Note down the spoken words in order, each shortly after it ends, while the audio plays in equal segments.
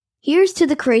Here's to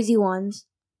the crazy ones,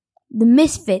 the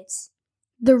misfits,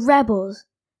 the rebels,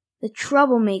 the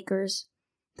troublemakers,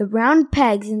 the round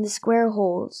pegs in the square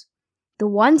holes, the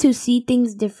ones who see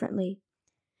things differently.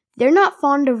 They're not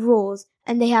fond of rules,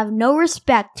 and they have no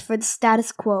respect for the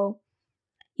status quo.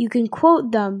 You can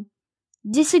quote them,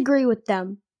 disagree with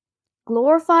them,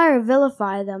 glorify or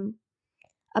vilify them.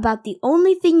 About the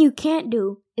only thing you can't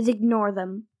do is ignore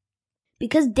them.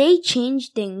 Because they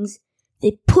change things,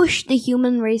 they push the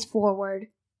human race forward.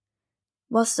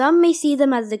 While some may see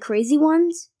them as the crazy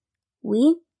ones,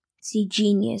 we see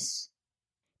genius.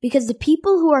 Because the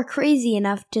people who are crazy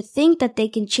enough to think that they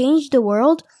can change the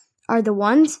world are the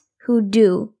ones who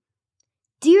do.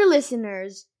 Dear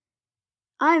listeners,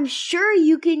 I'm sure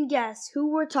you can guess who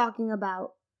we're talking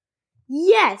about.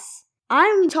 Yes,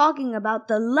 I'm talking about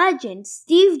the legend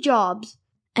Steve Jobs,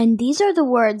 and these are the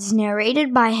words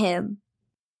narrated by him.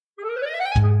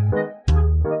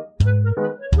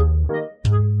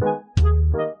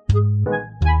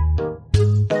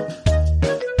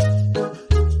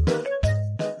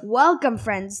 Welcome,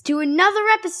 friends, to another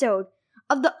episode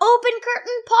of the Open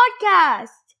Curtain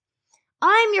Podcast.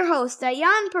 I'm your host,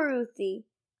 Ayan Paruthi.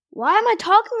 Why am I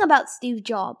talking about Steve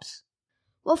Jobs?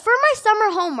 Well, for my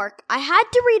summer homework, I had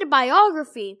to read a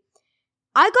biography.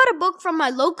 I got a book from my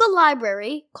local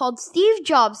library called Steve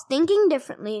Jobs Thinking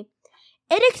Differently.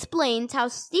 It explains how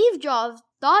Steve Jobs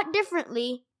thought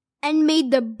differently and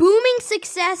made the booming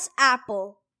success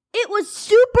Apple. It was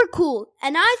super cool,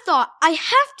 and I thought I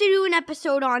have to do an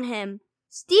episode on him.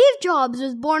 Steve Jobs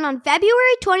was born on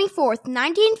February 24th,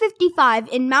 1955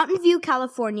 in Mountain View,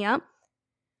 California.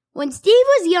 When Steve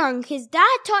was young, his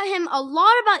dad taught him a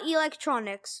lot about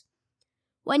electronics.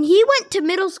 When he went to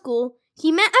middle school,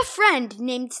 he met a friend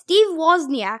named Steve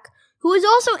Wozniak, who was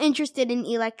also interested in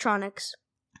electronics.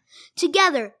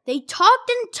 Together, they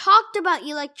talked about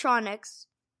electronics.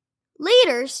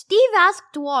 Later, Steve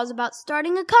asked Woz about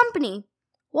starting a company.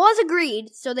 Woz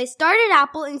agreed, so they started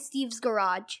Apple in Steve's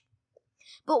garage.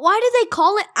 But why did they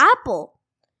call it Apple?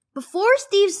 Before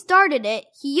Steve started it,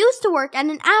 he used to work at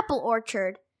an apple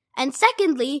orchard. And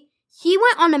secondly, he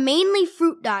went on a mainly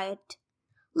fruit diet.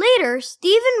 Later,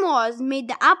 Steve and Woz made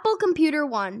the Apple Computer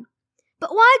 1. But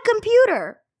why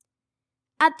computer?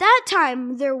 At that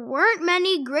time, there weren't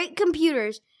many great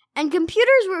computers, and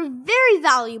computers were very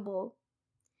valuable.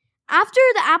 After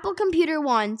the Apple Computer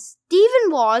 1, Steve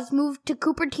and Woz moved to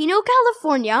Cupertino,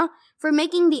 California for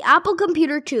making the Apple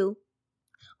Computer 2.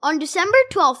 On December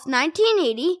 12,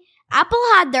 1980, Apple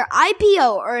had their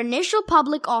IPO or initial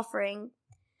public offering.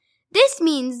 This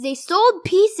means they sold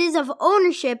pieces of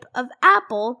ownership of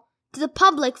Apple to the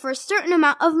public for a certain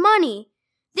amount of money.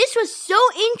 This was so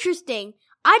interesting.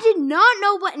 I did not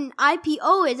know what an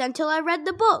IPO is until I read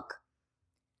the book.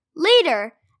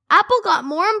 Later, Apple got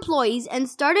more employees and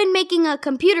started making a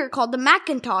computer called the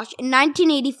Macintosh in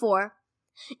 1984.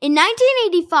 In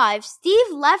 1985,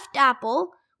 Steve left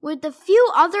Apple with a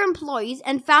few other employees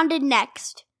and founded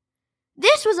Next.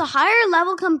 This was a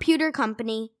higher-level computer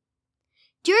company.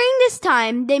 During this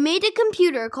time, they made a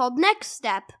computer called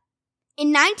NextStep.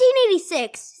 In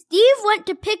 1986, Steve went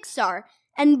to Pixar,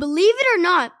 and believe it or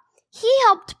not, he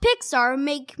helped Pixar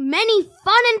make many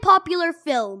fun and popular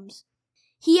films.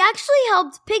 He actually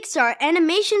helped Pixar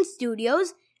Animation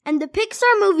Studios, and the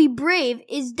Pixar movie Brave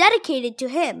is dedicated to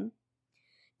him.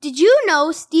 Did you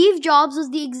know Steve Jobs was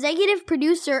the executive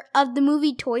producer of the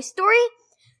movie Toy Story?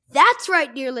 That's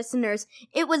right, dear listeners.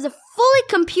 It was a fully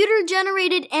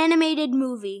computer-generated animated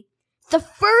movie. The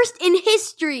first in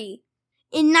history.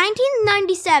 In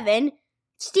 1997,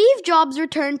 Steve Jobs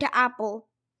returned to Apple.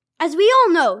 As we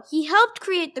all know, he helped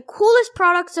create the coolest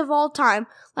products of all time,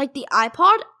 like the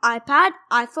iPod, iPad,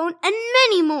 iPhone, and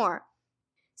many more.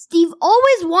 Steve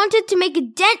always wanted to make a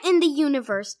dent in the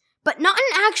universe, but not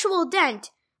an actual dent.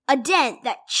 A dent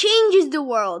that changes the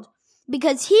world.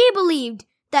 Because he believed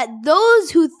that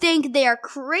those who think they are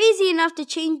crazy enough to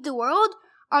change the world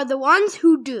are the ones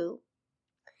who do.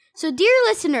 So dear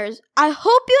listeners, I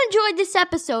hope you enjoyed this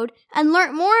episode and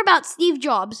learned more about Steve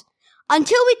Jobs.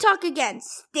 Until we talk again,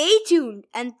 stay tuned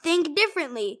and think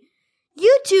differently.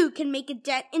 You too can make a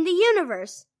dent in the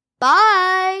universe.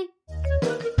 Bye!